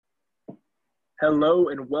Hello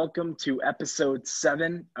and welcome to episode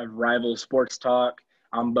 7 of Rival Sports Talk.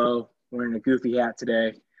 I'm Bo, wearing a goofy hat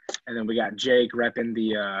today. And then we got Jake repping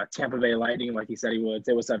the Tampa Bay Lightning like he said he would.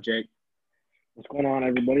 Say what's up, Jake. What's going on,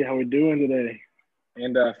 everybody? How we doing today?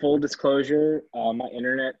 And full disclosure, my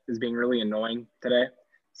internet is being really annoying today.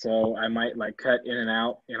 So I might cut in and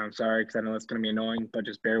out, and I'm sorry because I know it's going to be annoying, but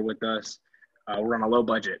just bear with us. We're on a low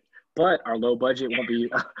budget. But our low budget won't be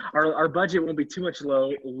our budget won't be too much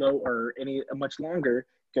low or any much longer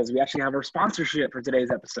because we actually have our sponsorship for today's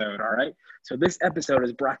episode. All right. So this episode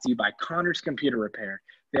is brought to you by Connor's Computer Repair.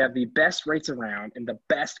 They have the best rates around and the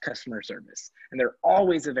best customer service, and they're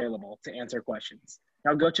always available to answer questions.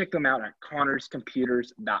 Now go check them out at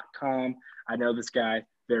connorscomputers.com. I know this guy,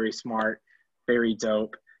 very smart, very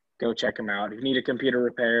dope. Go check him out. If you need a computer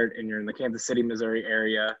repaired and you're in the Kansas City, Missouri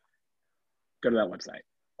area, go to that website.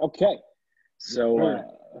 Okay, so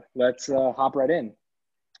let's hop right in.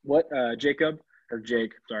 What, Jake,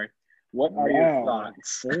 what are your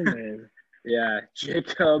thoughts? Yeah,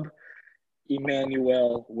 Jacob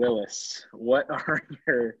Emmanuel Willis. What are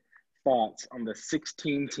your thoughts on the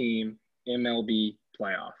 16-team MLB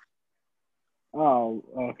playoff? Oh,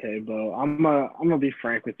 okay, Bo. I'm gonna be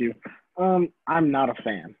frank with you. I'm not a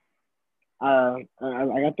fan. I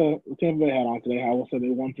got the Tampa Bay hat on today. I will say they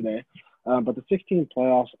won today. But the 16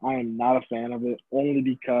 playoffs, I am not a fan of it only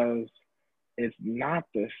because it's not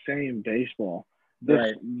the same baseball.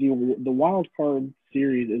 Right. The wild card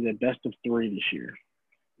series is a best of 3 this year.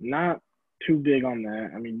 Not too big on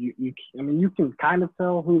that. I mean, you can kind of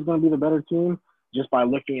tell who's going to be the better team just by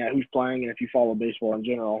looking at who's playing and if you follow baseball in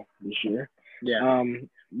general this year. Yeah.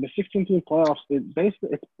 The 16-team playoffs, it's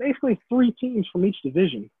basically 3 teams from each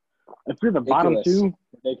division. If you're the bottom 2,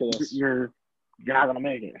 you're not going to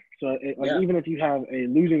make it. So, even if you have a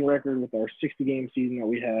losing record with our 60-game season that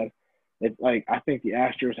we had, I think the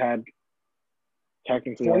Astros had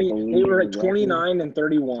technically they were at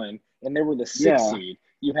 29-31, and they were the 6th seed.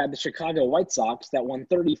 You had the Chicago White Sox that won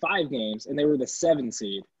 35 games, and they were the 7th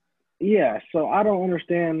seed. Yeah, so I don't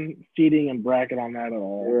understand seeding and bracket on that at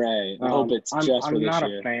all. Right. I hope it's just for this year. I'm not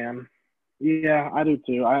a fan. Yeah, I do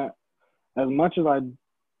too. As much as I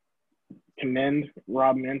commend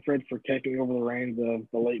Rob Manfred for taking over the reins of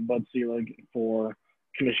the late Bud Selig for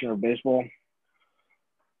Commissioner of Baseball.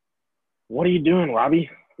 What are you doing, Robbie?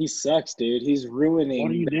 He sucks, dude. He's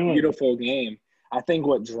ruining the beautiful game. I think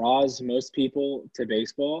what draws most people to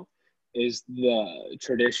baseball is the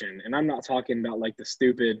tradition. And I'm not talking about the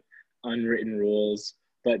stupid unwritten rules,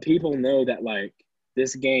 but people know that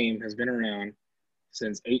this game has been around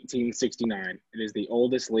since 1869. It is the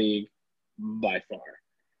oldest league by far.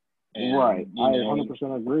 And, right. I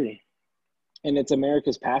 100% agree. And it's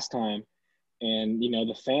America's pastime. And,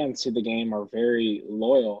 the fans to the game are very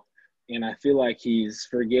loyal. And I feel like he's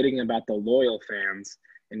forgetting about the loyal fans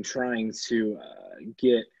and trying to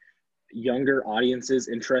get younger audiences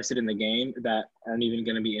interested in the game that aren't even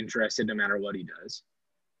going to be interested no matter what he does.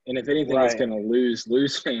 And if anything, it's going to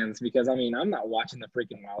lose fans because, I'm not watching the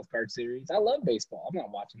freaking wild card series. I love baseball. I'm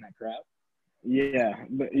not watching that crap. Yeah,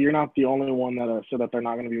 but you're not the only one that said that they're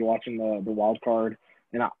not going to be watching the wild card,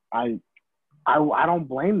 and I don't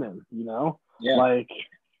blame them. Yeah.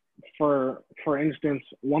 For instance,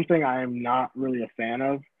 one thing I am not really a fan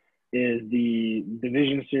of is the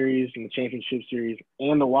division series and the championship series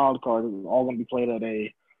and the wild card is all going to be played at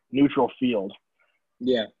a neutral field.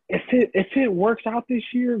 Yeah. If it works out this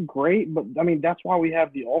year, great. But that's why we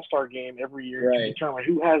have the All-Star game every year to determine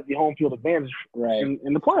who has the home field advantage in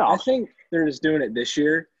the playoffs. I think they're just doing it this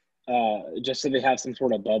year, just so they have some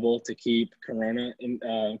sort of bubble to keep Corona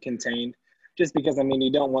contained. Just because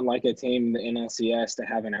you don't want a team in the NLCS to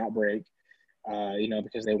have an outbreak,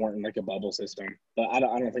 because they weren't in a bubble system. But I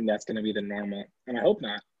don't think that's going to be the normal, and I hope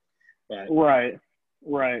not. But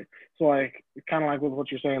Right. So kind of with what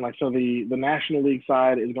you're saying, so the National League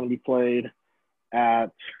side is going to be played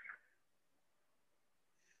at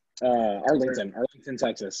Arlington,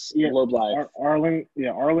 Texas. Yeah, Globe Life.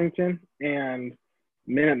 Arlington and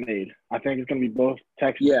Minute Maid. I think it's going to be both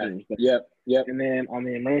Texas teams. Yep. And then on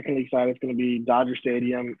the American League side, it's going to be Dodger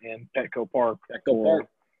Stadium and Petco Park.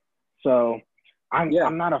 So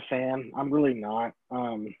I'm not a fan. I'm really not.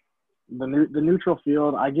 The neutral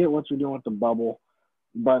field, I get what you're doing with the bubble.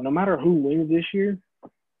 But no matter who wins this year,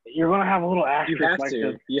 you're going to have a little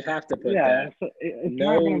asterisk. You have to put that. It's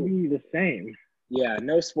not going to be the same. Yeah,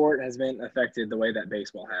 no sport has been affected the way that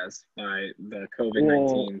baseball has by the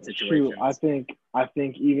COVID-19 situation. I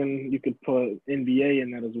think even you could put NBA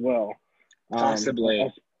in that as well.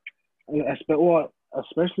 Possibly.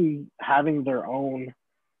 Especially having their own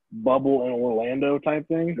bubble in Orlando type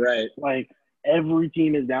thing. Right. every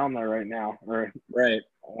team is down there right now, or Right.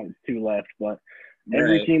 only two left, but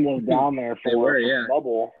every Right. team was down there They were, for yeah. the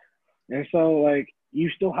bubble. And so, like, you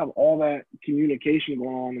still have all that communication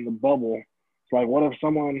going on in the bubble. It's like, what if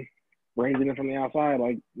someone brings it in from the outside,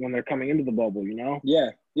 like when they're coming into the bubble, you know?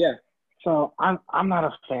 Yeah. Yeah. So I'm not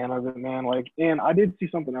a fan of it, man. Like, and I did see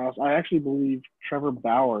something else. I actually believe Trevor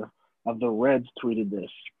Bauer of the Reds tweeted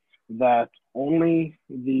this, that only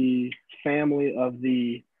the family of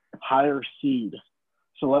the higher seed.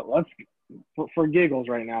 So let's for giggles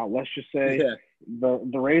right now, let's just say Yeah.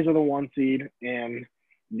 the Rays are the 1 seed and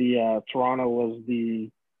the Toronto was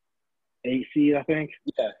the 8 seed, I think.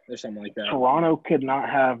 Yeah. There's something like that. Toronto could not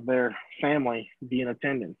have their family be in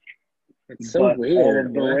attendance, It's so but all weird.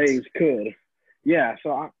 of the What? Rays could. Yeah,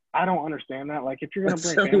 so I don't understand that. Like, if you're gonna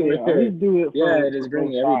That's bring so family, at weird. least do it Yeah, for it is both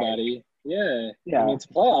bringing sides. everybody. Yeah. I mean, Yeah. it's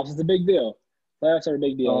playoffs. It's a big deal. Playoffs are a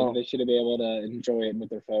big deal. So They should be able to enjoy it with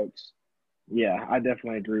their folks. yeah, I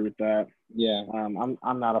definitely agree with that. Yeah.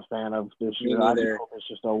 I'm not a fan of this Me year. I just neither. hope it's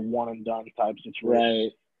just a one and done type situation.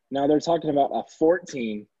 Right. Now they're talking about a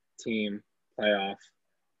 14-team playoff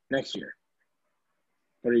next year.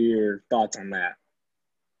 What are your thoughts on that?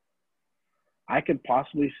 I could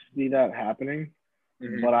possibly see that happening,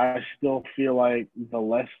 Mhm. but I still feel like the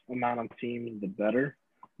less amount of teams, the better.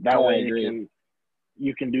 That Oh, I way agree.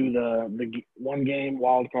 you can do the one game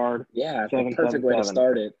wild card, Yeah, it's the 7, perfect 7, way to 7.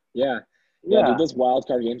 start it. Yeah. Yeah, dude, Yeah, those wild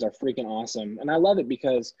card games are freaking awesome. And I love it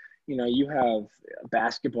because, you have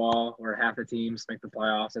basketball where half the teams make the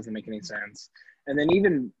playoffs, doesn't make any sense. And then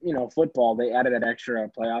even, football, they added that extra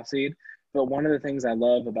playoff seed. But one of the things I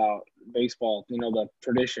love about baseball, the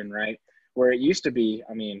tradition, right? Where it used to be,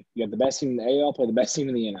 I mean, you have the best team in the AL play the best team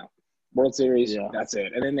in the NL. World Series, yeah, that's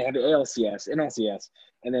it. And then they had the ALCS, NLCS,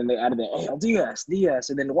 and then they added the ALDS, DS,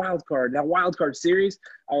 and then the wild card. Now wild card series,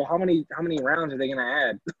 how many rounds are they going to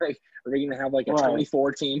add? Like, are they going to have like a right.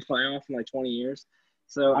 24-team playoff in like 20 years?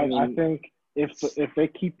 So I I mean, think if they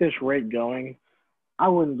keep this rate going, I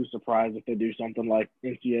wouldn't be surprised if they do something like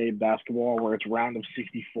NCAA basketball where it's round of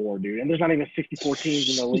 64, dude. And there's not even 64 teams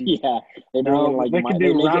in the league. yeah, they bring in No, like they could they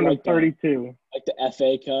do make it round of like the 32.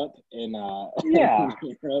 FA Cup in Yeah,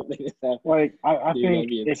 in Europe. They just have, like I dude, think that'd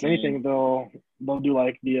be if insane. anything they'll do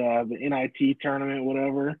like the NIT tournament,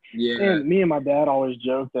 whatever. Yeah, And me and my dad always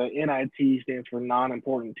joke that NIT stands for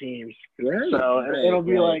non-important teams. right, So right, it'll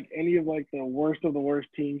be right. like any of like the worst of the worst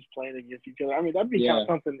teams playing against each other. I mean, that'd be kind Yeah, of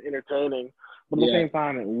something entertaining, but at the yeah, same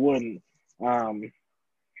time, it wouldn't. So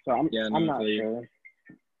yeah. I'm No, I not feel you. sure.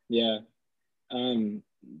 Yeah. Um,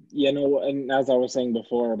 no, and as I was saying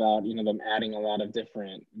before about, them adding a lot of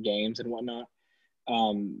different games and whatnot,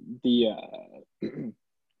 the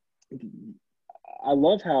I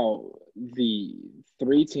love how the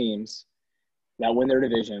three teams that win their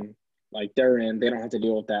division, like they're in, they don't have to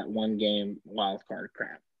deal with that one game wild card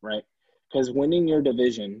crap, right? Because winning your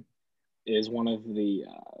division is one of the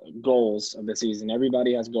goals of the season.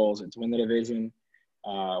 Everybody has goals. It's win the division,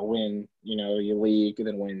 win, your league, and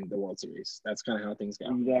then win the World Series. That's kind of how things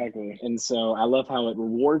go. Exactly. And so I love how it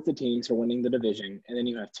rewards the teams for winning the division. And then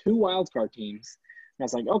you have two wildcard teams. And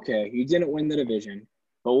it's like, okay, you didn't win the division,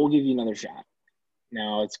 but we'll give you another shot.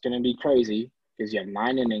 Now it's going to be crazy because you have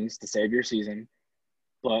 9 innings to save your season.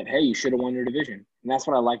 But hey, you should have won your division. And that's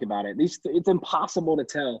what I like about it. It's impossible to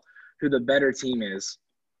tell who the better team is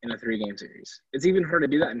in a 3-game series. It's even hard to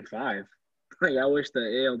do that in 5. Like, I wish the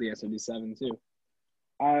ALDS would be 7 too.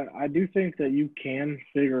 I do think that you can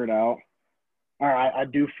figure it out. Or I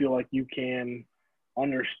do feel like you can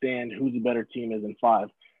understand who the better team is in 5.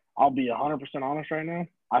 I'll be 100% honest right now.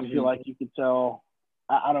 I feel like you could tell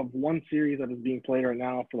out of one series that is being played right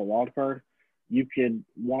now for the wild card, you could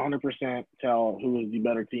 100% tell who is the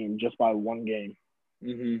better team just by one game.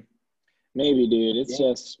 Mm-hmm. Maybe, dude. It's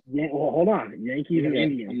just – well, hold on. Yankees and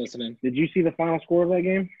Indians. I'm listening. Did you see the final score of that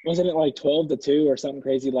game? Wasn't it like 12-2 or something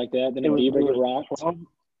crazy like that? Then Bieber got rocked?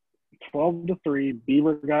 12-3.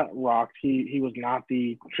 Bieber got rocked. He was not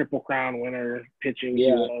the Triple Crown winner pitching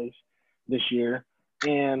he was this year.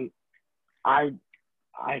 And I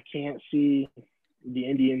can't see the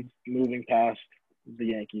Indians moving past the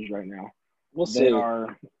Yankees right now. We'll see. They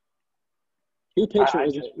are. Who pitched?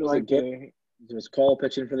 Was Cole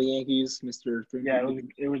pitching for the Yankees, Mr. Yeah,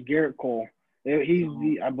 it was Garrett Cole. He's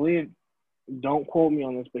I believe, don't quote me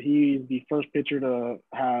on this, but he's the first pitcher to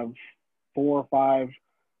have 4 or 5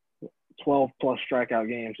 12-plus strikeout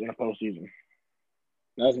games in a postseason.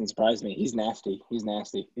 That doesn't surprise me. He's nasty.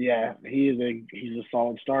 Yeah, he's a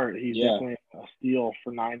solid start. He's definitely a steal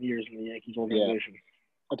for 9 years in the Yankees organization.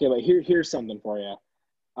 Yeah. Okay, but here's something for you.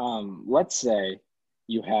 Let's say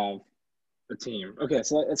you have a team. Okay,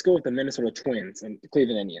 so let's go with the Minnesota Twins and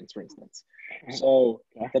Cleveland Indians, for instance. So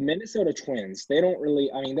Okay. the Minnesota Twins, they don't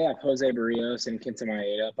really – I mean, they have Jose Barrios and Kenta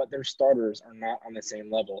Maeda, but their starters are not on the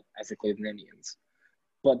same level as the Cleveland Indians.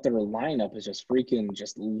 But their lineup is just freaking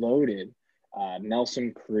just loaded.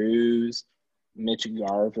 Nelson Cruz, Mitch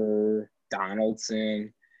Garver,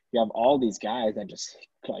 Donaldson. You have all these guys that just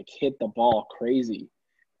like hit the ball crazy.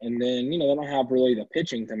 And then, they don't have really the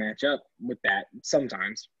pitching to match up with that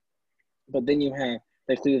sometimes. But then you have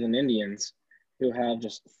the Cleveland Indians who have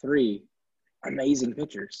just three amazing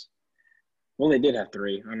pitchers. Well, they did have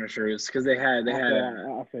three. I'm not sure. It's because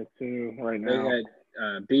I'll say two right they now.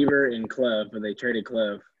 had Beaver and Clove, but they traded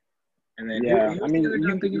Clove. And then Yeah, who I was mean, the other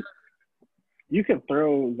guy I'm thinking of? you could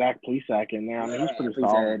throw Zach Plesac in there. I mean, he's pretty Please,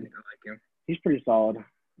 solid. I like him. He's pretty solid.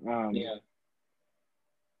 Yeah.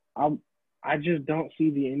 I just don't see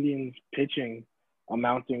the Indians pitching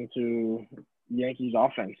amounting to Yankees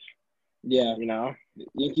offense. Yeah. The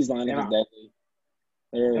Yankees lineup is deadly.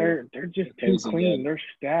 They're just too clean. Good. They're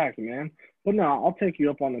stacked, man. But no, I'll take you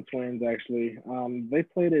up on the Twins actually. They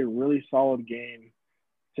played a really solid game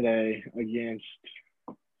today against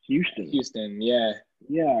Houston. Yeah.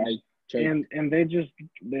 Yeah. And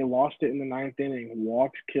they lost it in the ninth inning.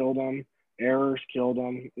 Walks killed them. Errors killed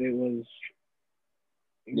them. It was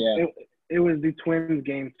the Twins'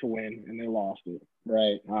 game to win, and they lost it.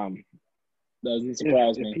 Right. Doesn't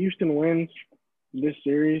surprise me. If Houston wins this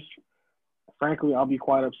series, frankly, I'll be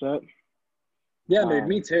quite upset. Yeah,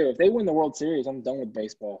 me too. If they win the World Series, I'm done with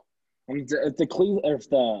baseball. If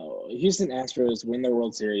the Houston Astros win the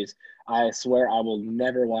World Series, I swear I will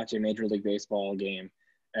never watch a Major League Baseball game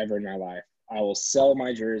ever in my life. I will sell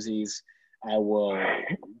my jerseys. I will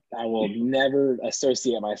never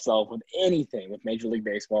associate myself with anything with Major League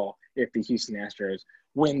Baseball if the Houston Astros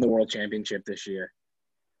win the World Championship this year.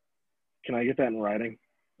 Can I get that in writing?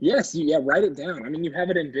 Yes, write it down. I mean, you have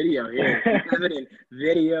it in video here. You have it in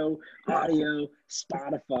video, audio,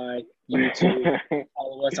 Spotify, YouTube.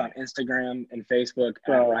 Follow us on Instagram and Facebook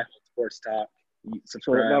at Rifle Sports Talk.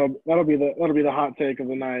 Subscribe. So that'll be the hot take of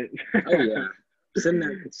the night. Oh yeah, send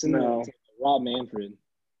that to Rob Manfred.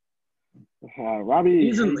 Robbie,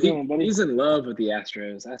 he's in love with the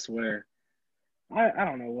Astros. I swear. I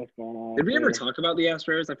don't know what's going on. Did we ever talk about the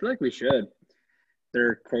Astros? I feel like we should.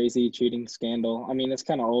 Their crazy cheating scandal. I mean, it's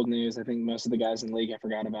kind of old news. I think most of the guys in the league have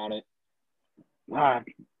forgot about it.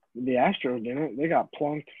 The Astros didn't. They got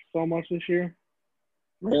plunked so much this year.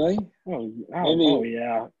 Really? Oh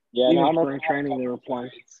yeah. Yeah, even spring training they were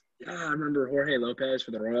plunked. Yeah, I remember Jorge Lopez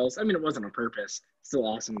for the Royals. I mean, it wasn't on purpose. Still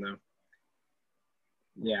awesome though.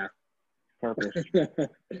 Yeah. Purpose.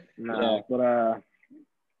 But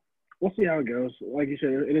we'll see how it goes. Like you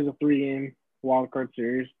said, it is a 3-game wild card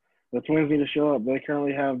series. The Twins need to show up. They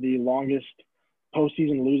currently have the longest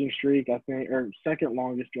postseason losing streak, I think, or second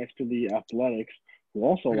longest next to the Athletics, who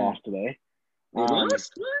also lost today. They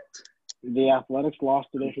lost? What? The Athletics lost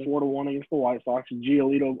today 4-1 against the White Sox.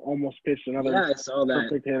 Giolito almost pitched another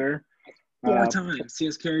perfect hitter. 4 times. He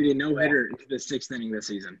has carried a no-hitter into the 6th inning this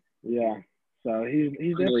season. Yeah. So he's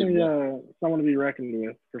definitely someone to be reckoned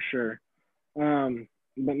with for sure.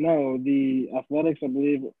 But no, the Athletics, I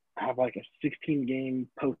believe, have like a 16-game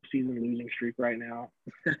postseason losing streak right now.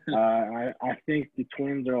 I think the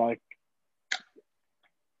Twins are like,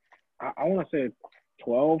 I want to say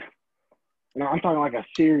 12. No, I'm talking like a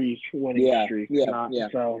series winning streak.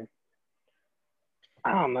 So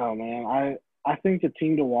I don't know, man. I think the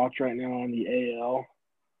team to watch right now in the AL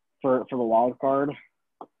for the wild card,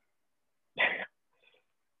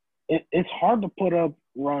 it's hard to put up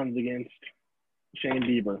runs against Shane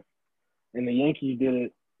Bieber. And the Yankees did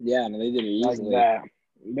it. Yeah, no, they did it easily. Like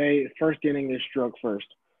that. First inning, they struck first.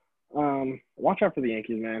 Watch out for the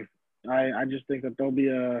Yankees, man. I just think that they'll be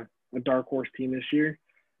a dark horse team this year.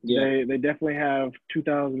 Yeah. They definitely have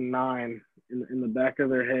 2009 in the back of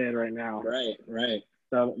their head right now. Right.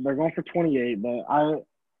 So they're going for 28, but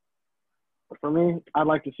for me, I'd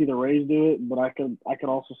like to see the Rays do it, but I could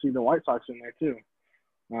also see the White Sox in there too.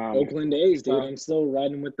 Oakland A's, dude. I'm still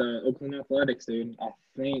riding with the Oakland Athletics, dude. I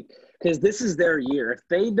think because this is their year. If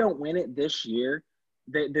they don't win it this year,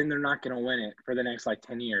 then they're not going to win it for the next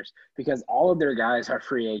 10 years because all of their guys are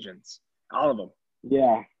free agents, all of them.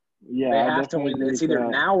 Yeah. They have to win. It's either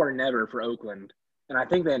now or never for Oakland, and I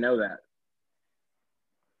think they know that.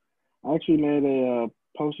 I actually made a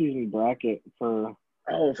postseason bracket for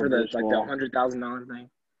the $100,000 thing.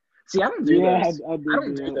 See, I don't do those. I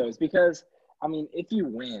don't do those because. I mean, if you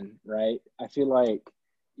win, right, I feel like,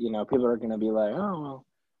 people are going to be like, oh,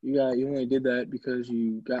 well, you only did that because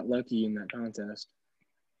you got lucky in that contest.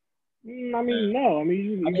 I mean, no. I mean,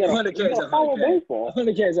 you 100K is 100K.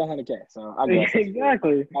 100K is 100K. So I guess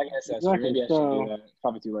exactly. I guess that's true. Maybe I should do that. It's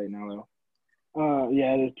probably too late now, though.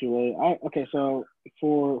 Yeah, it is too late. Okay, so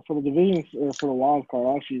for the divisions or for the wild card,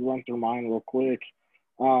 I'll actually run through mine real quick.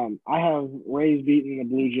 I have Rays beating the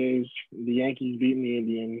Blue Jays, the Yankees beating the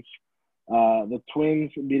Indians, the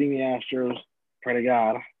Twins beating the Astros. Pray to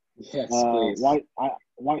God. Yes, please.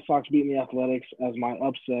 White Sox beating the Athletics as my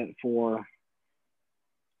upset for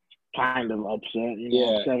kind of upset,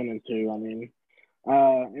 Yeah. 7-2. I mean,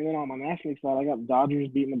 and then on my National League side, I got Dodgers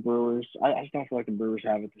beating the Brewers. I just don't feel like the Brewers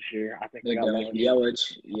have it this year. I think they They got don't. lucky.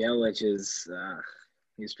 Yelich is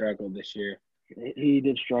he struggled this year. He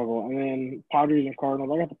did struggle. And then Padres and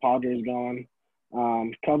Cardinals, I got the Padres going.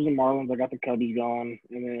 Cubs and Marlins, I got the Cubbies going.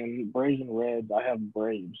 And then Braves and Reds, I have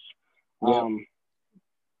Braves. Yep.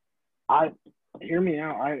 I hear me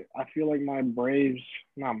out. I feel like my Braves,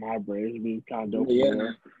 not my Braves, would be kind of dope.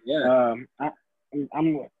 Yeah.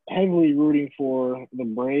 I'm heavily rooting for the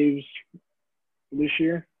Braves this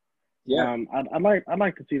year. Yeah. I'd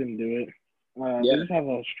like to see them do it. They just have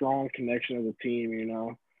a strong connection as a team,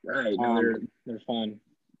 Right. No, they're fun.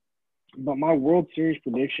 But my World Series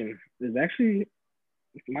prediction is actually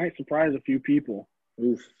might surprise a few people.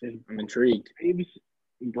 Oof. I'm intrigued.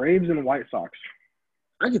 Braves and White Sox.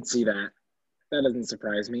 I could see that. That doesn't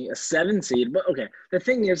surprise me. A 7 seed, but okay. The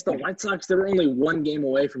thing is, the White Sox, they were only 1 game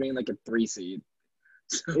away from being like a 3 seed.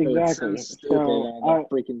 So exactly. It's so stupid how that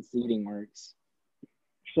freaking seeding works.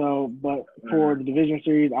 So, but for the division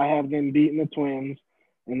series, I have them beating the Twins,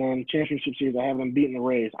 and then championship series, I have them beating the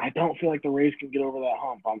Rays. I don't feel like the Rays can get over that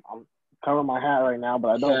hump. I'm covering my hat right now, but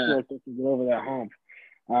I don't feel like they can get over that hump.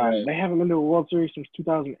 They haven't been to a World Series since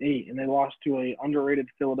 2008, and they lost to a underrated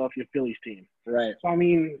Philadelphia Phillies team. Right. So, I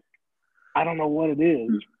mean, I don't know what it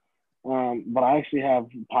is, but I actually have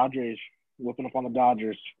Padres whipping up on the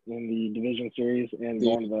Dodgers in the division series and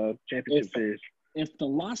going to the championship series. If the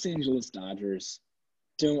Los Angeles Dodgers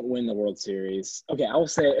don't win the World Series, okay, I will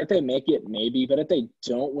say if they make it, maybe, but if they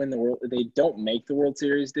don't make the World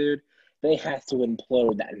Series, dude, they have to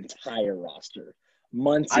implode that entire roster.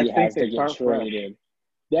 Muncy has to get traded.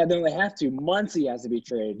 Yeah, then they have to. Muncy has to be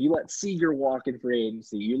traded. You let Seager walk in free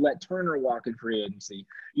agency. You let Turner walk in free agency.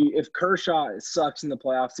 If Kershaw sucks in the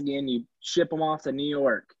playoffs again, you ship him off to New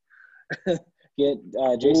York. Get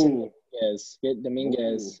Jason Dominguez. Get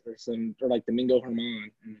Dominguez or like Domingo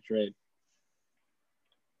Germán in the trade.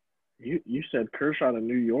 You said Kershaw to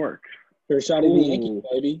New York. Kershaw to the Yankees,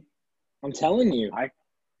 baby. I'm telling you.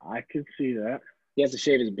 I could see that. He has to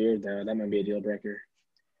shave his beard though. That might be a deal breaker.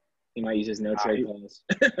 He might use his no trade clause.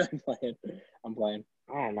 I'm playing.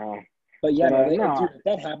 I don't know. But yeah, dude, if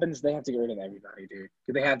that happens, they have to get rid of everybody, dude.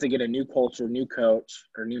 They have to get a new culture, new coach,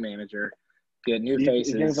 or new manager, get new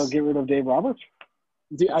faces. You think they'll get rid of Dave Roberts?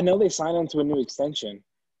 Dude, I know they signed him to a new extension,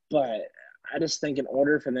 but I just think in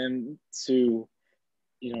order for them to,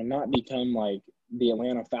 not become like the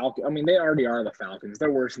Atlanta Falcons. I mean, they already are the Falcons.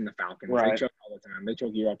 They're worse than the Falcons. Right. They choke all the time. They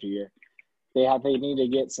choke year after year. They need to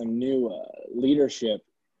get some new leadership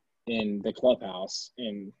in the clubhouse.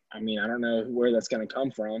 And, I mean, I don't know where that's going to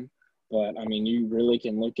come from, but, I mean, you really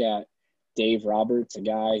can look at Dave Roberts, a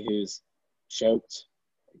guy who's choked.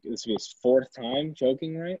 This will be his 4th time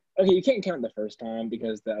choking, right? Okay, you can't count the first time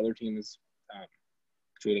because the other team is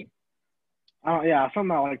cheating. Yeah,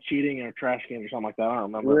 something about like cheating or trash cans or something like that. I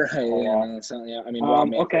don't remember. Right, I mean, Rob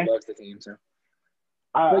Manfred loves the team, so.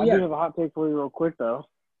 I do have a hot take for you real quick, though.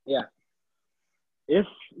 Yeah. If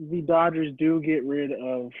the Dodgers do get rid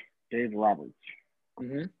of Dave Roberts,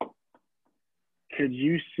 could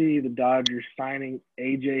you see the Dodgers signing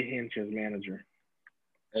A.J. Hinch as manager?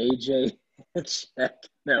 A.J. Hinch?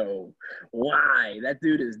 No. Why? That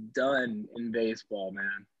dude is done in baseball,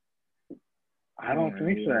 man. I don't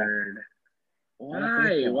think so.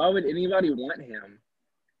 Why? Why would anybody want him?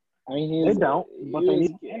 I mean, they don't, but they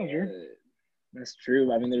need a manager. That's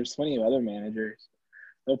true. I mean, there's plenty of other managers.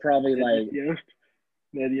 They'll probably Ned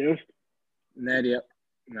Yost. Yep.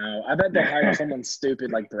 No, I bet they'll hire someone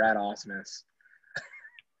stupid like Brad Ausmus.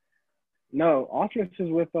 No, Ausmus is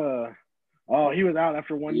with he was out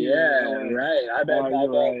after 1 year. Yeah, right. I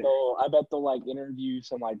bet they'll like interview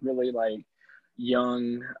some like really like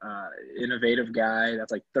young, innovative guy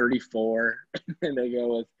that's like 34, and they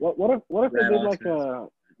go with what if they did like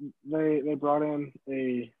they brought in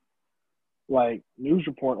a like news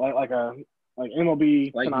report like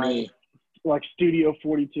MLB like tonight, me. Like Studio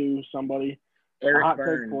 42, somebody. Eric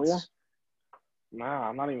Burns. For you? Nah,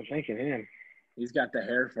 I'm not even thinking him. He's got the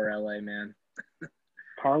hair for LA, man.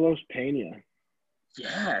 Carlos Pena.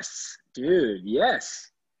 Yes, dude. Yes.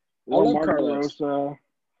 I love Carlos.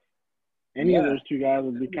 Any of those two guys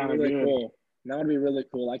would be kind of really good. Cool. That would be really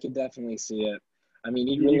cool. I could definitely see it. I mean,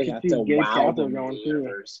 you really have to Gabe wow them in the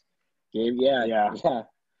universe. Gabe, yeah.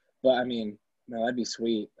 But, I mean, No, that'd be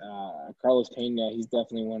sweet. Carlos Pena, he's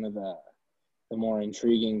definitely one of the more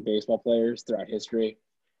intriguing baseball players throughout history.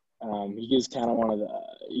 He is kind of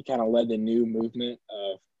he kind of led the new movement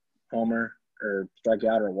of homer or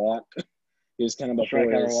strikeout or walk. He was kind of before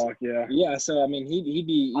Strikeout his. or walk, yeah. Yeah, so I mean, he'd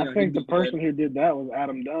be. I think the person who did that was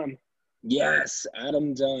Adam Dunn. Yes,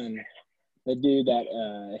 Adam Dunn, the dude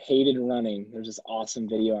that hated running. There's this awesome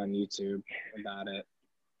video on YouTube about it.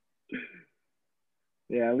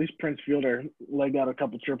 Yeah, at least Prince Fielder legged out a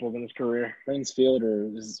couple triples in his career. Prince Fielder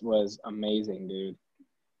was amazing, dude.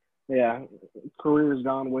 Yeah, career's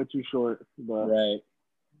gone way too short. But Right.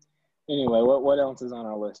 Anyway, what else is on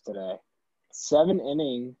our list today?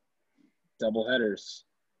 7-inning doubleheaders.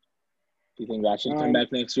 Do you think that should come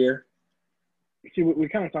back next year? See, we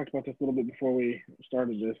kind of talked about this a little bit before we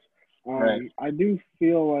started this. Right. I do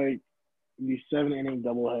feel like the 7-inning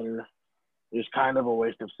doubleheader is kind of a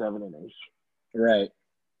waste of 7 innings. Right.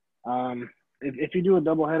 If you do a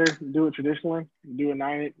doubleheader, do it traditionally. Do a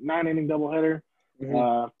 9-inning doubleheader,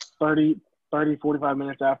 30, 45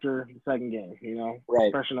 minutes after the second game,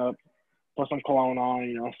 Right. Freshen up, put some cologne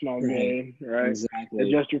on, smell good, right? Exactly.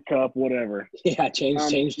 Adjust your cup, whatever. Yeah,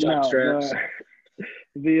 change jock straps.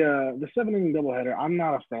 The 7-inning doubleheader, I'm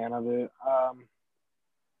not a fan of it.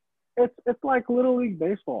 It's like Little League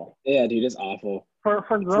baseball. Yeah, dude, it's awful. For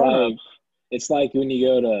grown-ups. It's like when you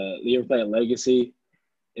ever play at Legacy?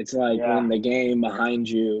 It's like when the game behind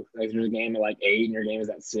you, like there's a game at like 8 and your game is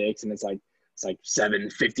at 6, and it's like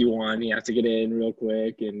 7:51. You have to get in real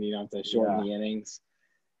quick, and you have to shorten the innings.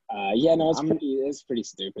 It's pretty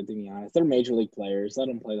stupid, to be honest. They're major league players. Let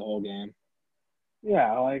them play the whole game.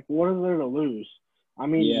 Yeah, like what is there to lose? I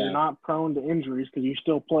mean, you're not prone to injuries because you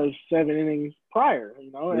still play 7 innings prior.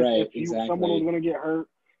 Right, if someone was going to get hurt,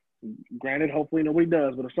 granted, hopefully nobody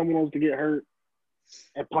does, but if someone was to get hurt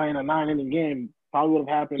and playing a 9-inning game, probably would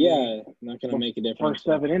have happened. Yeah, not going to make a difference. First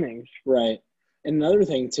 7 innings. Right. And another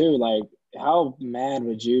thing, too, like, how mad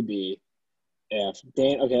would you be if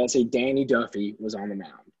let's say Danny Duffy was on the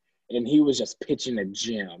mound and he was just pitching a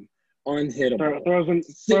gem, unhittable. Throws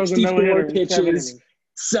 64 pitches,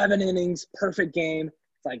 7 innings, perfect game.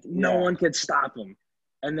 It's like no one could stop him.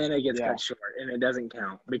 And then it gets cut short, and it doesn't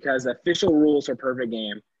count because the official rules for perfect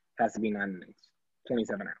game has to be 9 innings,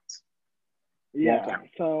 27 outs. Yeah,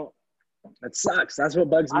 so that sucks. That's what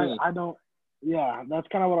bugs me. I don't. Yeah, that's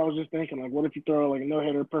kind of what I was just thinking. Like, what if you throw like a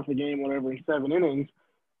no-hitter, perfect game, whatever, in 7 innings?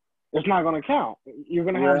 It's not going to count. You're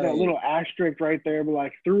going to have that little asterisk right there, but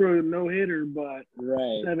like threw a no-hitter, but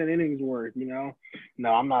 7 innings worth. No,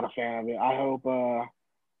 I'm not a fan of it. I hope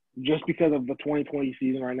just because of the 2020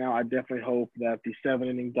 season right now, I definitely hope that the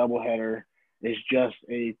 7-inning doubleheader is just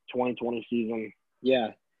a 2020 season.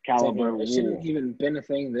 Yeah. Caliber. It shouldn't even been a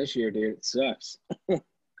thing this year, dude. It sucks.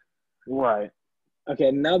 Right. Okay,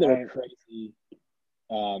 another crazy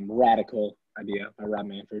radical idea by Rob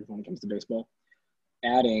Manfred when it comes to baseball.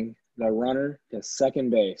 Adding the runner to second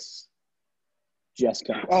base just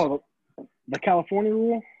comes. Oh, the California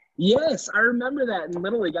rule? Yes, I remember that in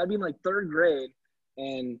Little League. I'd be in like 3rd grade,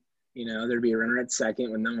 and, there'd be a runner at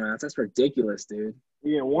second with no outs. That's ridiculous, dude.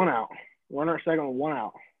 Yeah, 1 out. Runner at second with 1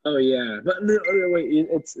 out. Oh, yeah. But wait,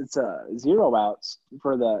 it's 0 outs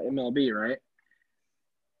for the MLB, right?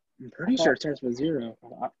 I'm pretty sure it starts with 0.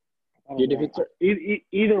 Either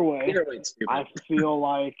way, it's stupid. I feel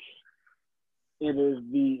like it is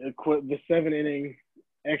the 7-inning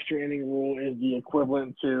extra inning rule is the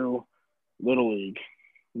equivalent to Little League.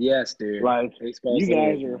 Yes, dude. Like you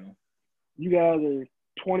guys are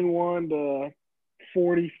 21 to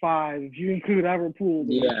 45. If you include Liverpool,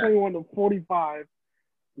 21 to 45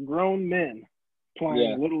 grown men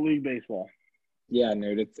playing Little League baseball. Yeah,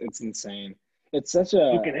 dude, it's insane. It's such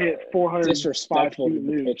a you can hit 400 disrespectful to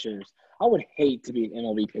the pitchers. I would hate to be an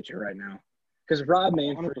MLB pitcher right now because Rob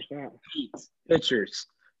Manfred hates pitchers.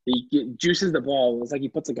 He juices the ball. It's like he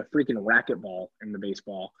puts like a freaking racquetball in the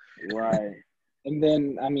baseball. Right. And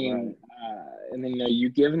then you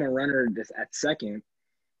give him a runner at second,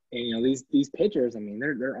 and these pitchers. I mean,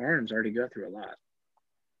 their arms already go through a lot.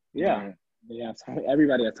 Yeah.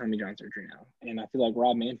 Everybody has Tommy John surgery now, and I feel like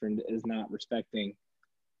Rob Manfred is not respecting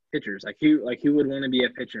pitchers. Who would want to be a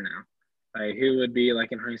pitcher now? Who would be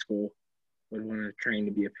like in high school would want to train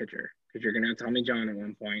to be a pitcher? Because you're gonna have Tommy John at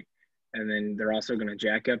one point, and then they're also gonna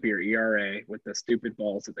jack up your ERA with the stupid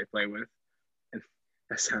balls that they play with. And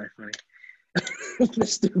that sounded funny. The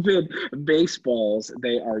stupid baseballs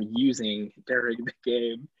they are using during the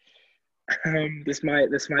game. This might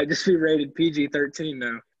just be rated PG-13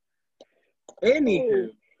 now.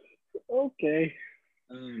 Anywho. Okay.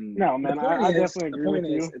 No, man, I definitely agree with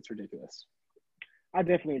you. It's ridiculous. I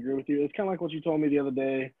definitely agree with you. It's kind of like what you told me the other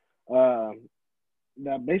day.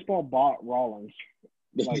 that baseball bought Rawlings,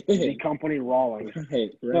 like They the did. company Rawlings.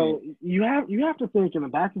 Right. So you have to think in the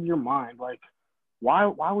back of your mind, like,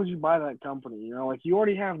 why would you buy that company? You know, like you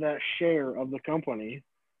already have that share of the company.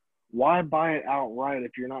 Why buy it outright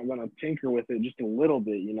if you're not going to tinker with it just a little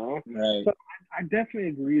bit? You know. Right. So I definitely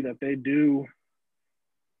agree that they do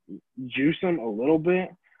juice them a little bit.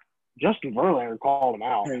 Justin Verlander called him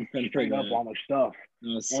out straight up on their stuff.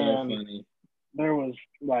 That was so And funny. there was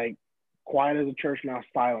like quiet as a church mouse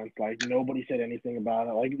silence. Like nobody said anything about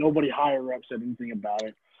it. Like nobody higher up said anything about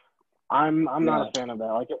it. I'm not a fan of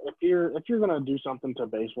that. Like if you're gonna do something to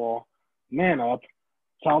baseball, man up,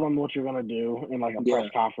 tell them what you're gonna do in like a press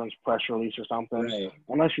conference, press release or something. Right.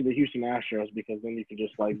 Unless you're the Houston Astros, because then you can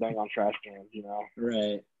just like bang on trash cans, you know.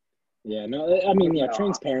 Right. Yeah. No. I mean, yeah.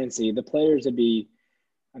 Transparency. The players would be,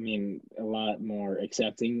 I mean, a lot more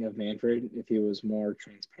accepting of Manfred if he was more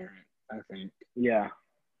transparent. I think. Yeah.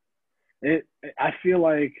 I feel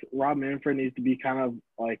like Rob Manfred needs to be kind of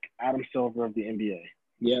like Adam Silver of the NBA.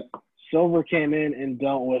 Yep. Silver came in and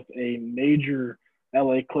dealt with a major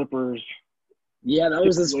LA Clippers. Yeah, that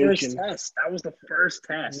was his first test. That was the first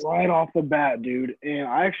test. Right off the bat, dude. And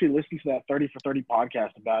I actually listened to that 30 for 30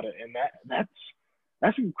 podcast about it, and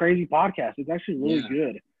that's a crazy podcast. It's actually really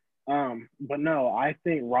good. But no, I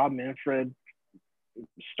think Rob Manfred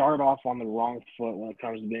started off on the wrong foot when it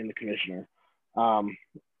comes to being the commissioner.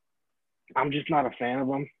 I'm just not a fan of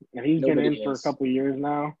him, and he's been in for a couple of years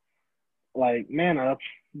now. Like, man up,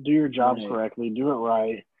 do your job correctly, do it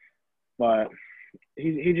right. But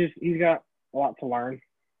he's got a lot to learn.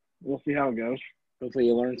 We'll see how it goes. Hopefully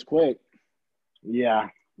he learns quick. Yeah,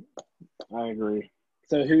 I agree.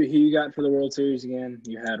 So who you got for the World Series again?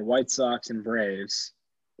 You had White Sox and Braves.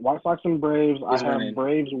 White Sox and Braves. I have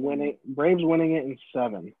Braves winning it in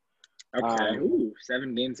 7. Okay.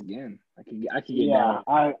 7 games again. I could get down.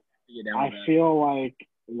 I feel like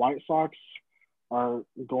White Sox are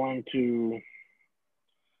going to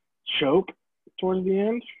choke towards the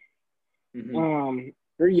end. Mm-hmm.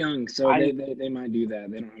 They're young, so they might do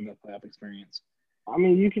that. They don't have that playoff experience. I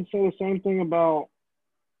mean, you could say the same thing about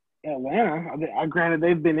Atlanta. Granted,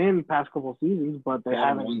 they've been in the past couple of seasons, but they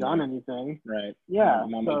haven't done anything. Right. Yeah.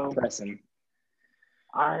 So pressing.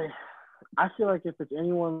 I feel like if it's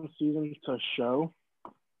anyone's season to show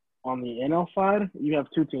on the NL side, you have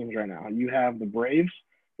 2 teams right now. You have the Braves,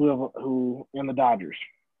 who and the Dodgers.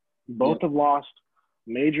 Both have lost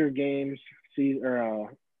major games, series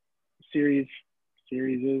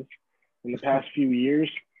in the past few years.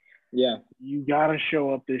 Yeah. You got to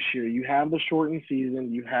show up this year. You have the shortened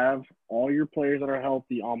season. You have all your players that are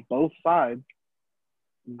healthy on both sides.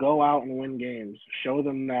 Go out and win games. Show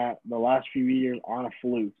them that the last few years aren't a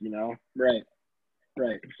fluke, you know? Right.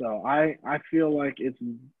 So I feel like it's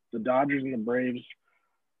the Dodgers and the Braves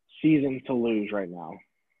season to lose right now.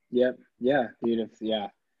 Yep. Yeah, dude. Yeah.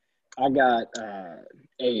 I got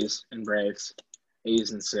A's and Braves.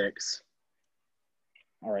 A's and 6.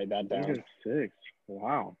 I'll write that down. A's and 6.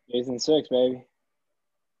 Wow. A's and 6, baby.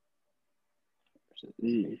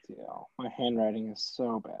 ATL. My handwriting is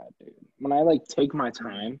so bad, dude. When I take my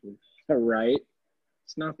time to write,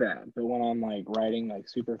 it's not bad. But when I'm writing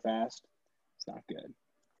super fast, it's not good.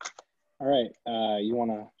 All right. You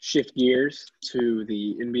want to shift gears to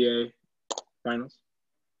the NBA Finals?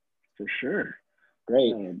 For sure.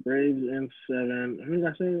 Great. Braves in 7. Who did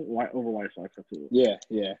I say? Over White Sox. That's it.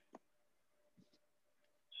 Yeah.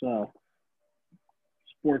 So,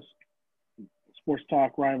 sports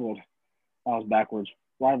talk rivaled. I was backwards.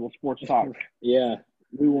 Rival sports talk. Yeah.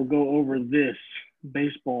 We will go over this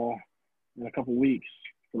baseball in a couple weeks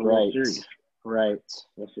for the World Series. Right.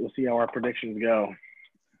 We'll see how our predictions go.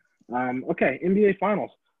 Okay, NBA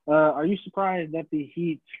Finals. Are you surprised that the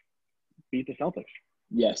Heat beat the Celtics?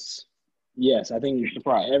 Yes, I think you're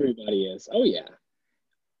surprised. Everybody is. Oh, yeah.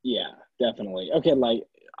 Yeah, definitely. Okay,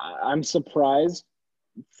 I'm surprised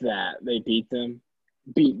that they beat them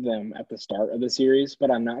at the start of the series,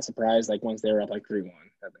 but I'm not surprised once they were up 3-1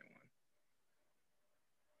 that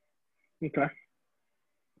they won.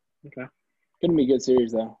 Okay. Couldn't be a good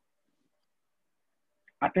series though.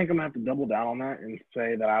 I think I'm gonna have to double down on that and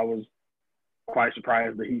say that I was quite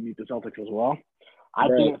surprised the Heat beat the Celtics as well. I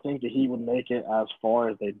didn't think the Heat would make it as far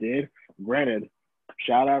as they did. Granted,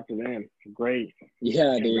 shout out to them. Great.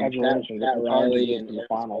 Yeah, dude. Pat Riley and the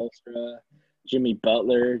finals. Jimmy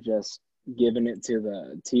Butler just giving it to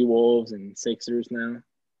the T-Wolves and Sixers now.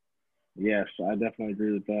 Yes, I definitely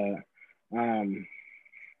agree with that.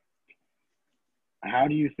 How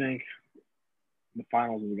do you think the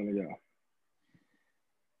finals is going to go?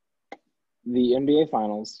 The NBA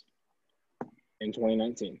Finals in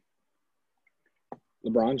 2019.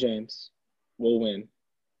 LeBron James will win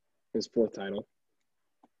his 4th title,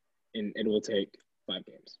 and it will take 5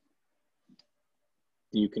 games.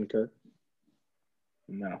 Do you concur?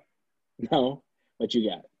 No. No? What you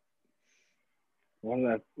got? What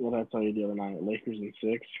did I tell you the other night? Lakers in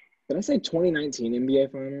 6? Did I say 2019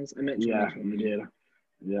 NBA Finals? I meant Yeah, 2020. you did.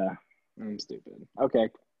 Yeah. I'm stupid. Okay.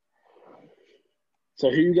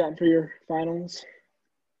 So who you got for your finals?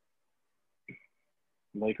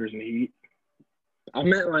 Lakers and Heat. I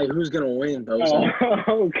meant like who's gonna win, Oh, Bosa.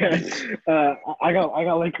 okay. I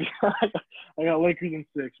got Lakers. I got Lakers in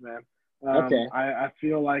 6, man. Okay. I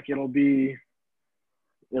feel like it'll be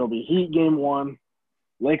Heat game 1,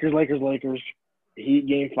 Lakers, Heat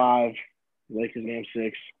game 5, Lakers game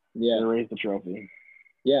 6. Yeah. They raise the trophy.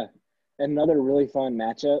 Yeah. Another really fun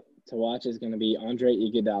matchup to watch is going to be Andre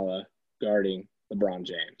Iguodala guarding LeBron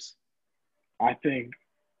James. I think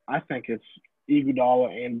it's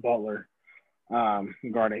Iguodala and Butler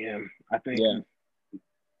guarding him. I think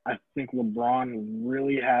LeBron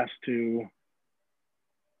really has to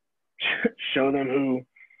show them who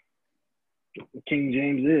King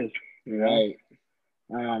James is. You know?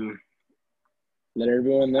 Right. Let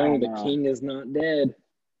everyone know the know. king is not dead.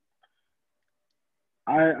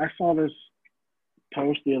 I saw this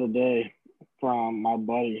post the other day from my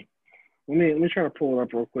buddy. Let me try to pull it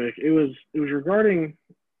up real quick. It was regarding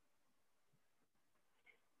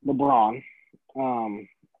LeBron.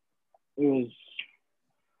 It was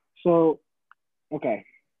so okay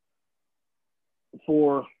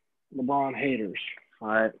for LeBron haters. All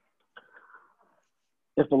right,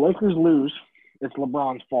 if the Lakers lose, it's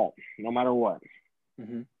LeBron's fault, no matter what.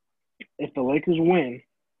 Mm-hmm. If the Lakers win,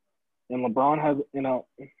 and LeBron has,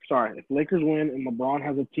 if Lakers win and LeBron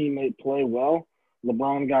has a teammate play well,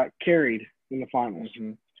 LeBron got carried in the finals.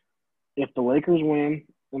 Mm-hmm. If the Lakers win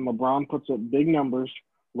and LeBron puts up big numbers,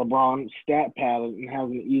 LeBron stat padded and has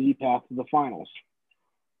an easy path to the finals.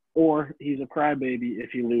 Or he's a crybaby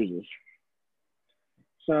if he loses.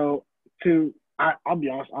 So I'll be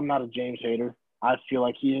honest, I'm not a James hater. I feel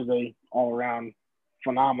like he is a all-around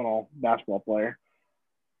phenomenal basketball player.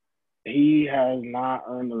 He has not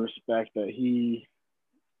earned the respect that he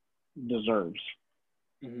deserves.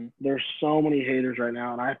 Mm-hmm. There's so many haters right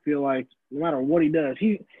now, and I feel like no matter what he does,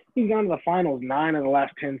 he's gone to the finals 9 of the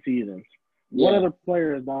last 10 seasons. Yeah. What other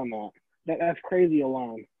player has done that? That's crazy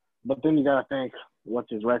alone. But then you got to think, what's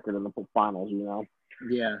his record in the finals, you know?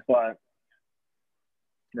 Yeah. But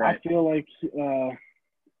right. I feel like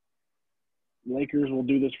Lakers will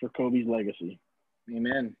do this for Kobe's legacy.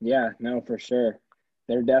 Amen. Yeah, no, for sure.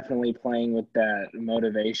 They're definitely playing with that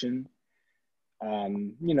motivation.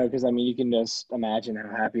 Because, you can just imagine how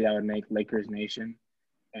happy that would make Lakers Nation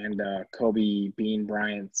and Kobe Bean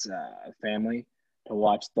Bryant's family to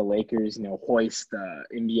watch the Lakers, hoist the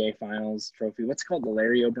NBA Finals trophy. What's it called? The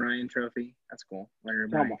Larry O'Brien trophy? That's cool. Larry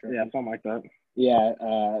O'Brien trophy. Yeah, something like that. Yeah,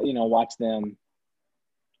 watch them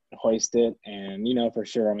hoist it. And, for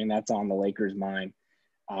sure, that's on the Lakers' mind.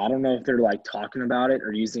 I don't know if they're talking about it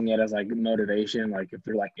or using it as motivation, if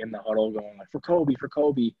they're in the huddle going for Kobe,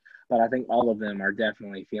 but I think all of them are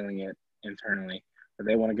definitely feeling it internally. But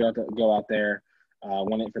they want to go out there,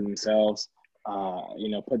 win it for themselves,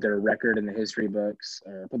 put their record in the history books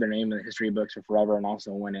or put their name in the history books for forever, and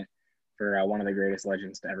also win it for one of the greatest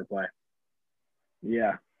legends to ever play.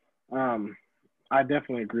 Yeah, I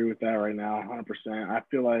definitely agree with that right now, 100%. I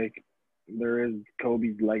feel like there is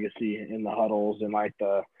Kobe's legacy in the huddles and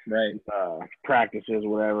the practices,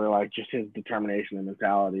 whatever, just his determination and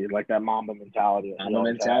mentality, that Mamba mentality.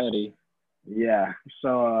 Yeah. So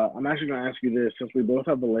I'm actually going to ask you this, since we both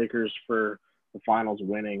have the Lakers for the finals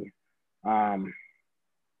winning,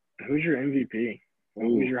 who's your MVP?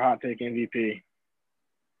 Who's your hot take MVP?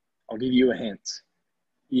 I'll give you a hint.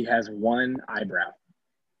 He has one eyebrow.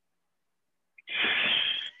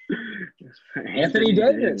 Anthony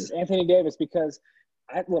Davis, because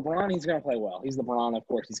at LeBron, he's going to play well. He's LeBron, of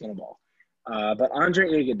course, he's going to ball. But Andre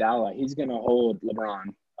Iguodala, he's going to hold LeBron.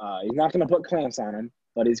 He's not going to put clamps on him,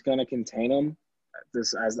 but he's going to contain him.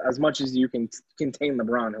 As much as you can contain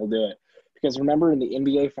LeBron, he'll do it. Because remember in the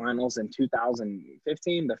NBA Finals in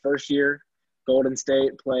 2015, the first year Golden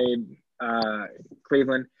State played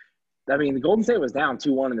Cleveland, the Golden State was down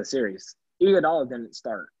 2-1 in the series. Iguodala didn't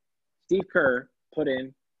start. Steve Kerr put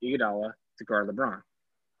in Iguodala to guard LeBron.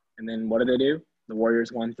 And then what did they do? The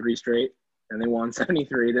Warriors won 3 straight, and they won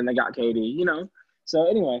 73. Then they got KD, So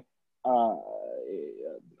anyway,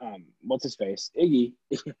 what's his face?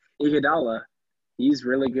 Iguodala, he's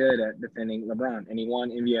really good at defending LeBron, and he won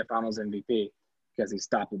NBA Finals MVP because he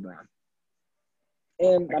stopped LeBron.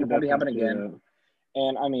 And that'll probably happen again.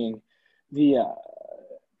 And the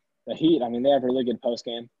Heat, they have a really good post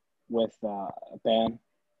game with Bam.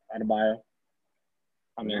 Adebayo.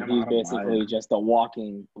 I mean, Bam he's Adebayo. basically just a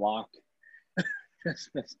walking block. Just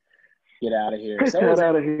get out of here. Get So that is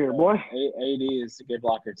out of here, boy. AD is a good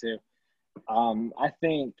blocker too. I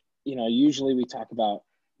think, usually we talk about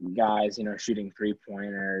guys, shooting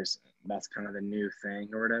 3-pointers. That's kind of the new thing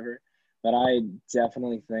or whatever. But I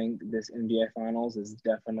definitely think this NBA Finals is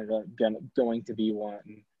definitely going to be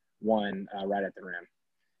one right at the rim.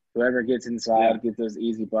 Whoever gets inside, get those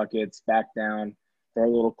easy buckets, back down, throw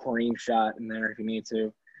a little Kareem shot in there if you need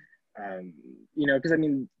to. Because,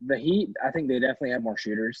 the Heat, I think they definitely have more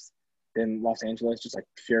shooters than Los Angeles, just like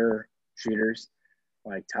pure shooters,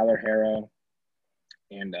 like Tyler Herro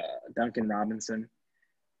and Duncan Robinson.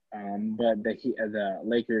 But the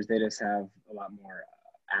Lakers, they just have a lot more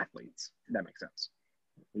athletes, if that makes sense.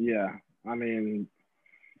 Yeah. I mean,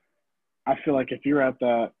 I feel like if you're at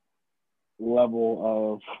that level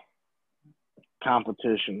of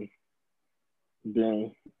competition,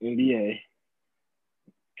 being NBA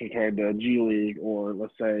compared to G League, or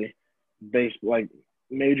let's say like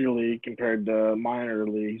Major League compared to minor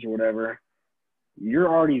leagues or whatever, you're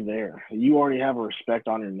already there. You already have a respect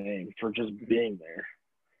on your name for just being there.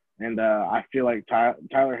 And I feel like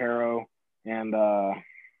Tyler Herro and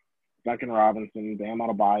Duncan Robinson, Bam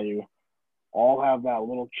Adebayo, all have that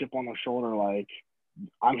little chip on the shoulder, like,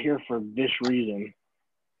 I'm here for this reason,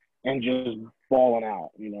 and just balling out,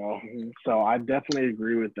 Mm-hmm. So I definitely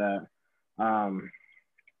agree with that.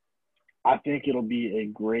 I think it'll be a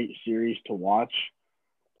great series to watch.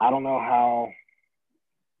 I don't know how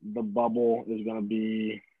the bubble is going to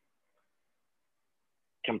be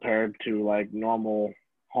compared to, like, normal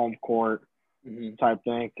home court type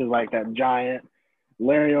thing, because, like, that giant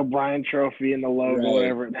Larry O'Brien trophy and the logo,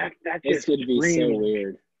 whatever, that just could be so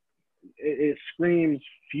weird. It screams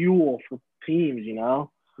fuel for teams,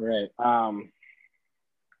 Right.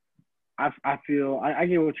 I feel I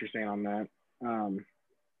get what you're saying on that.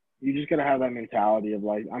 You just gotta have that mentality of,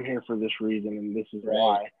 like, I'm here for this reason and this is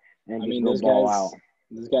why, and just go ball out.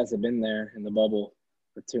 Those guys have been there in the bubble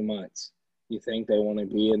for 2 months. You think they want to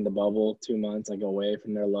be in the bubble 2 months, like away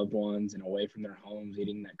from their loved ones and away from their homes,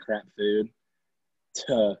 eating that crap food,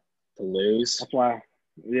 to lose? That's why,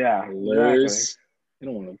 yeah, lose. Exactly. I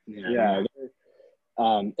don't want to.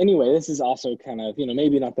 Yeah. Anyway, this is also kind of,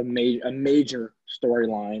 maybe not a major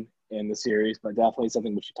storyline in the series, but definitely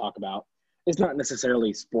something we should talk about. It's not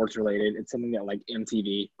necessarily sports related. It's something that, like,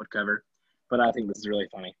 MTV would cover, but I think this is really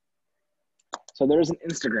funny. So there's an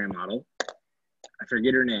Instagram model. I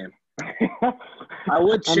forget her name. I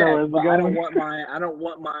would check, but I don't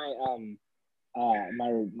want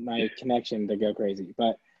my connection to go crazy.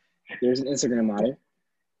 But there's an Instagram model.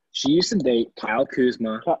 She used to date Kyle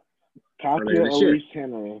Kuzma. Katya Elise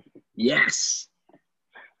Henry. Yes.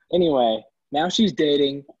 Anyway, now she's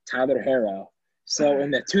dating Tyler Herro. So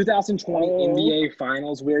in the 2020 NBA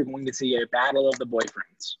Finals, we're going to see a battle of the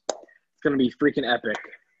boyfriends. It's going to be freaking epic.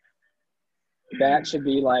 That should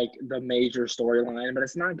be, like, the major storyline, but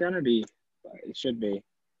it's not going to be. It should be.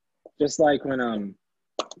 Just like when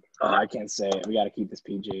I can't say it. We got to keep this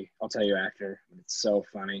PG. I'll tell you after. It's so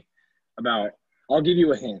funny. I'll give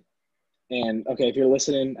you a hint. And, okay, if you're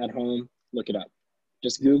listening at home, look it up.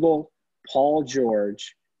 Just Google Paul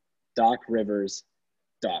George, Doc Rivers'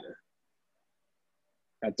 daughter.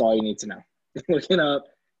 That's all you need to know. Look it up,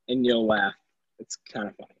 and you'll laugh. It's kind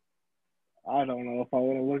of funny. I don't know if I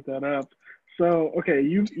want to look that up. So, okay,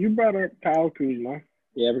 you brought up Kyle Kuzma.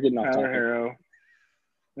 Yeah, we're getting off topic. Tyler Herro.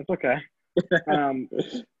 That's okay.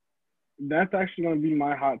 That's actually going to be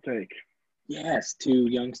my hot take. Yes, 2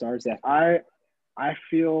 young stars. Yeah. I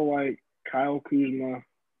feel like Kyle Kuzma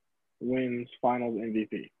wins Finals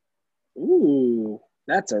MVP. Ooh,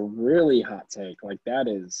 that's a really hot take. Like, that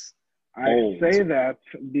is bold. I say that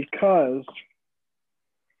because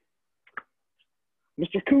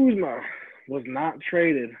Mr. Kuzma was not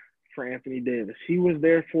traded for Anthony Davis. He was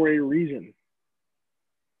there for a reason.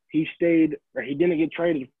 He didn't get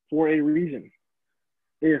traded for a reason.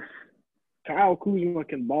 If Kyle Kuzma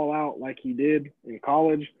can ball out like he did in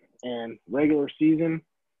college and regular season,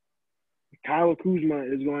 Kyle Kuzma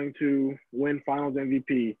is going to win Finals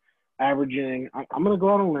MVP, averaging, I'm going to go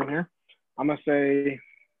out on a limb here. I'm going to say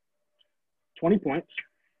 20 points.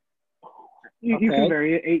 You can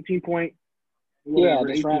vary it, 18 point. Whatever,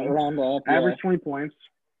 just round up. Average 20 points,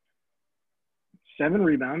 7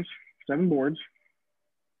 rebounds, 7 boards,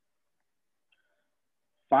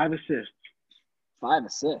 5 assists. 5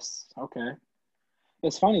 assists. Okay.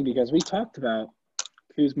 It's funny because we talked about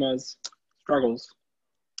Kuzma's struggles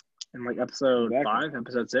in, like, episode 5,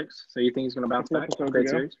 episode 6. So you think he's going to bounce back? Great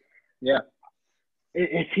series. Yeah.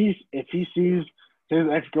 If he sees his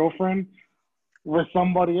ex-girlfriend with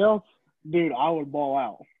somebody else, dude, I would ball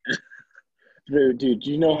out. Dude, do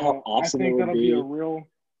you know how I awesome it think would that'll be a be real if,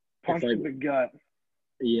 punch like, to the gut.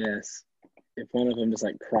 yes, if one of them just,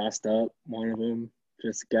 like, crossed up, one of them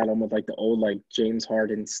just got him with, like, the old, like, James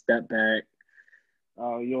Harden step back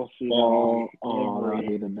Oh, you'll see ball. that Oh, that would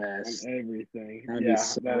be the on best. everything. That'd be Yeah,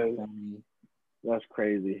 so funny. that's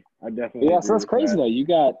crazy. I But definitely yeah, so agree that's with crazy that. though. You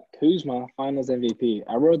got Kuzma Finals MVP.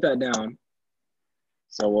 I wrote that down,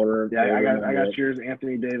 so we'll Yeah, I remember got it. yours,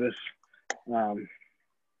 Anthony Davis. Kuz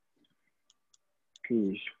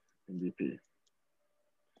MVP.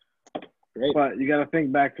 Great. But you got to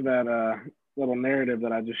think back to that little narrative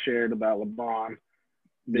that I just shared about LeBron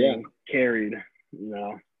being carried. You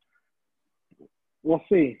know, we'll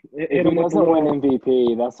see. If he doesn't win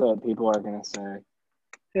MVP, that's what people are gonna say.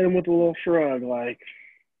 Hit him with a little shrug, like.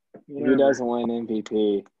 Whatever. If he doesn't win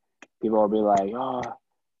MVP, people will be like, "Oh,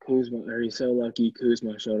 Kuzma, or he's so lucky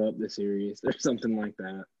Kuzma showed up this series," or something like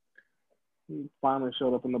that. He finally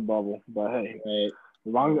showed up in the bubble, but hey, Right.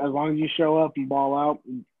 as long as you show up and ball out,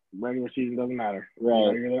 regular season doesn't matter. Right. You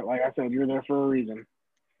know, you're there, like I said, you're there for a reason.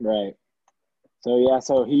 Right. So yeah,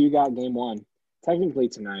 so who you got game one? Technically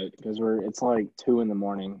tonight, because it's like 2 a.m.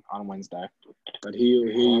 on Wednesday. But who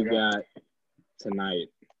you got tonight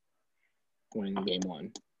win game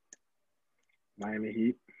one? Miami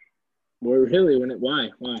Heat. Well, really, why?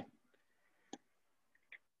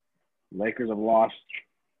 Lakers have lost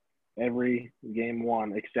every game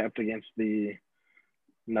one except against the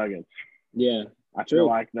Nuggets. Yeah. I feel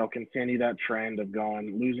like they'll continue that trend of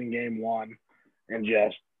losing game one and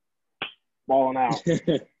just balling out.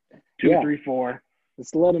 2, 3, 4.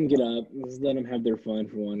 Let's let them get up. Let's let them have their fun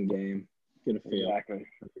for one game. Get a feel. Exactly.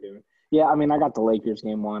 Yeah, I mean, I got the Lakers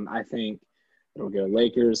game one. I think it'll go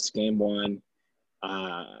Lakers game one.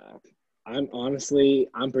 I'm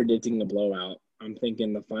predicting a blowout. I'm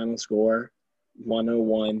thinking the final score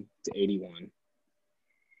 101-81.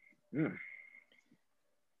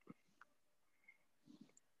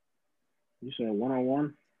 You said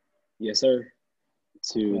 101? Yes, sir.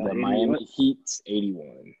 To the Miami Heat's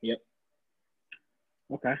 81. Yep.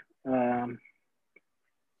 Okay. I'm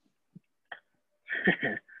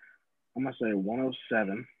going to say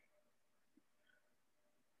 107.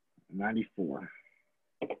 94.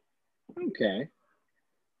 Okay.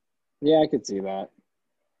 Yeah, I could see that.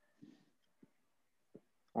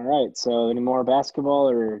 All right. So, any more basketball,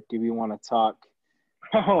 or do we want to talk?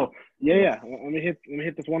 Oh, yeah. Let me hit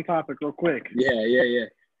this one topic real quick. Yeah.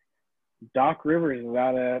 Doc Rivers is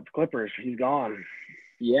out at the Clippers. He's gone.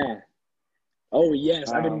 Yeah. Oh,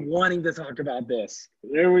 yes. I've been wanting to talk about this.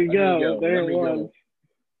 There we go. There it was.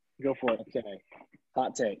 Go for it. Okay.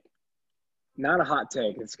 Hot take. Not a hot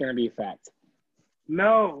take. It's going to be a fact.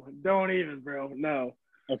 No, don't even, bro. No.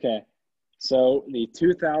 Okay. So, the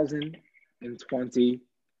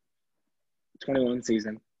 2020-21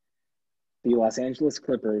 season, the Los Angeles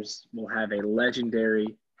Clippers will have a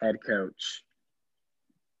legendary head coach.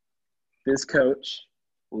 This coach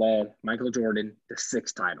led Michael Jordan to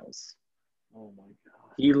 6 titles. Oh, my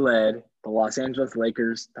God. He led the Los Angeles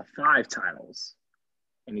Lakers to 5 titles,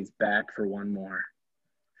 and he's back for one more.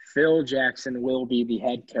 Phil Jackson will be the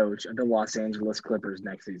head coach of the Los Angeles Clippers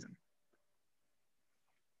next season.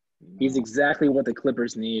 He's exactly what the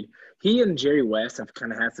Clippers need. He and Jerry West have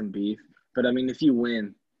kind of had some beef, but, I mean, if you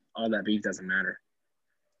win, all that beef doesn't matter.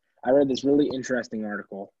 I read this really interesting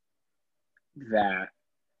article that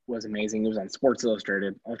was amazing. It was on Sports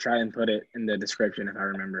Illustrated. I'll try and put it in the description if I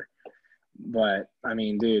remember. But, I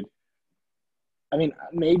mean, dude,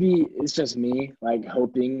 maybe it's just me, like,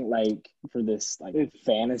 hoping, like, for this, like,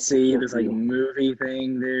 fantasy, this, like, movie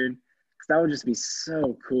thing, dude. Because that would just be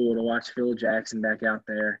so cool to watch Phil Jackson back out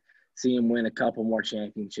there, see him win a couple more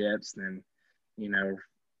championships, then, you know,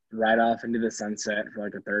 ride off into the sunset for,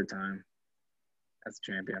 like, a third time as a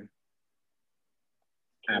champion.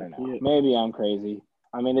 I don't know. Maybe I'm crazy.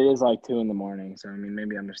 I mean, it is like 2 a.m, so, I mean,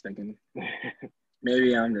 maybe I'm just thinking.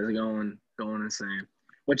 Maybe I'm just going insane.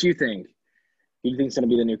 What do you think? Who do you think's going to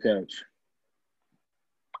be the new coach?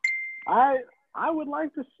 I would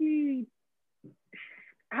like to see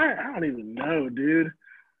 – I don't even know, dude.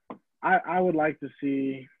 I would like to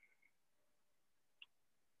see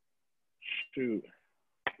 – shoot.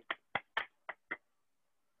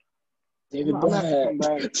 David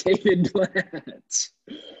Blatt. David Blatt.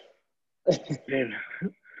 Dude,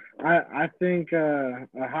 I think a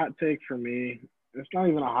hot take for me, it's not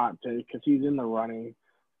even a hot take because he's in the running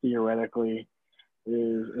theoretically,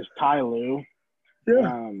 is Ty Lue.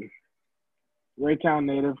 Yeah. Raytown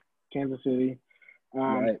native, Kansas City.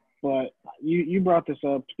 Right. But you brought this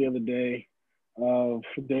up the other day of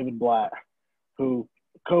David Blatt, who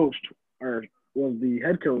coached or was the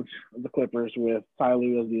head coach of the Clippers with Ty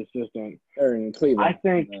Lue as the assistant. Or in Cleveland. I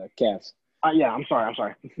think Cavs. I'm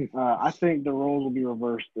sorry. I think the roles will be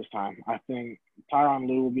reversed this time. I think Tyronn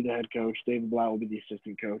Lue will be the head coach. David Blatt will be the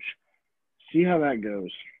assistant coach. See how that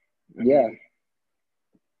goes. Yeah.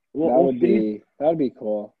 We'll that would be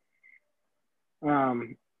cool.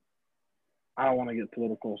 I don't want to get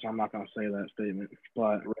political, so I'm not going to say that statement.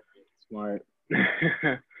 But smart.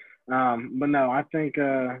 But no, I think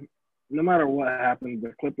no matter what happens,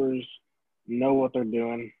 the Clippers know what they're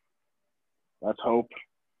doing. Let's hope.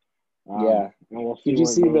 Yeah. And we'll see. Did you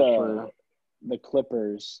see the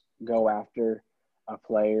Clippers go after a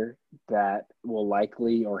player that will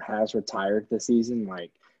likely or has retired this season,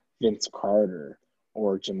 like Vince Carter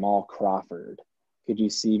or Jamal Crawford? Could you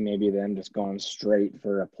see maybe them just going straight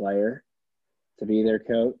for a player to be their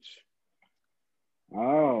coach?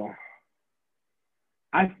 Oh.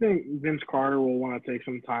 I think Vince Carter will want to take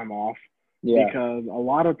some time off because a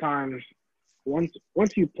lot of times once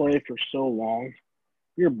you play for so long,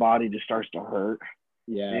 your body just starts to hurt.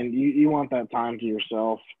 Yeah. And you want that time to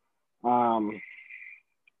yourself. We'll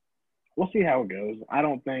see how it goes. I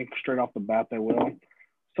don't think straight off the bat they will.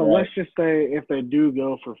 So let's just say if they do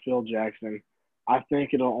go for Phil Jackson, I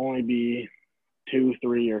think it'll only be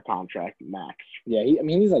 2-3 year contract max. Yeah,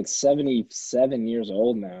 he's like 77 years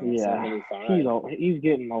old now. Yeah, 75. he's old. He's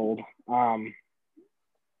getting old. I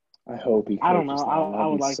hope he. I don't know. I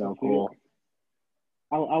would like so to cool. see.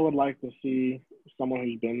 I would like to see someone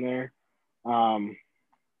who's been there.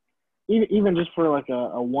 Even just for like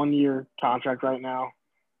a 1 year contract right now.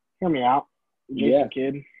 Hear me out, Jason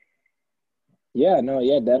Kidd. Yeah,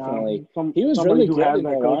 definitely. He was really good in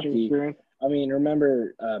Milwaukee. I mean,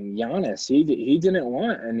 remember Giannis? He didn't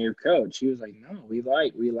want a new coach. He was like, "No, we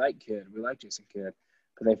like Kidd. We like Jason Kidd,"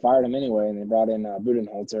 but they fired him anyway, and they brought in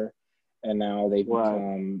Budenholzer, and now they've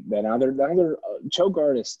become. Now they're choke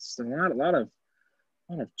artists. There are a lot of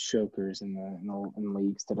chokers in the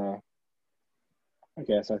leagues today.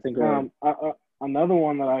 Okay, so I think another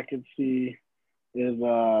one that I could see is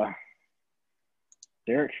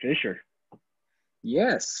Derek Fisher.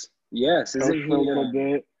 Yes. Coach for a little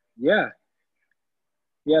bit. Yeah.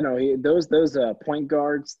 Yeah, no, those point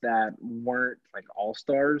guards that weren't like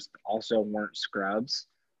all-stars also weren't scrubs.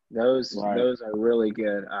 Those are really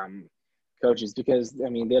good coaches because I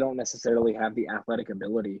mean they don't necessarily have the athletic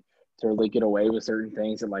ability to really get away with certain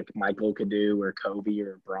things that like Michael could do or Kobe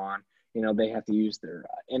or Braun. You know, they have to use their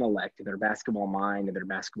intellect, their basketball mind, and their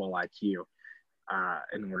basketball IQ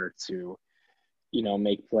in order to, you know,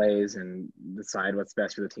 make plays and decide what's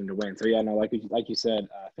best for the team to win. So, yeah, no, like you said,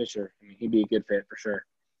 Fisher, I mean, he'd be a good fit for sure.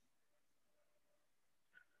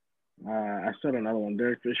 I said another one,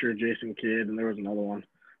 Derek Fisher, Jason Kidd, and there was another one.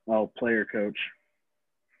 Oh, player coach.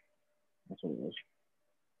 That's what it was.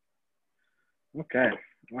 Okay.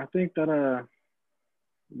 I think that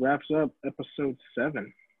wraps up episode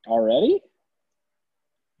 7. Already? I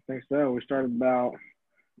think so. We started about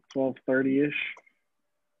 12:30-ish.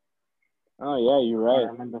 Oh, yeah, you're right. If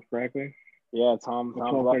I remember correctly. Yeah, Tom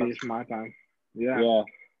 12:30-ish my time. Yeah.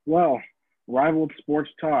 Well, Rivaled Sports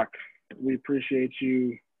Talk, we appreciate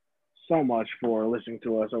you so much for listening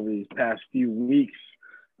to us over these past few weeks.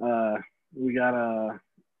 We got to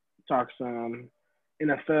talk some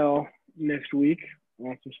NFL next week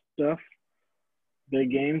on some stuff. Big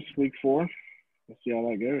games, week 4. Let's see how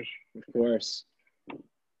that goes. Of course.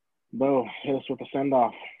 Bo, hit us with a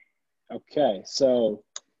send-off. Okay, so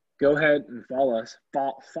go ahead and follow us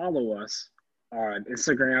on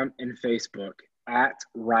Instagram and Facebook at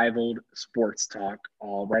Rivaled Sports Talk.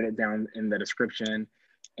 I'll write it down in the description.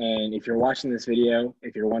 And if you're watching this video,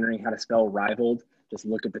 if you're wondering how to spell rivaled, just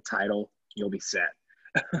look at the title. You'll be set.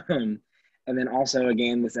 And then also,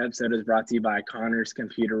 again, this episode is brought to you by Connors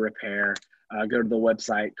Computer Repair. Go to the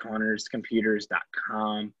website,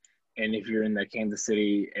 connorscomputers.com. And if you're in the Kansas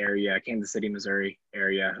City, Missouri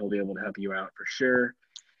area, he'll be able to help you out for sure.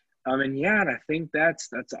 And yeah, I think that's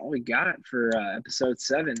all we got for episode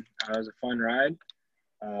 7. It was a fun ride.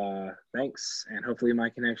 Thanks, and hopefully my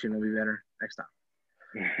connection will be better next time.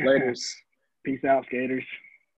 Laters. Peace out, skaters.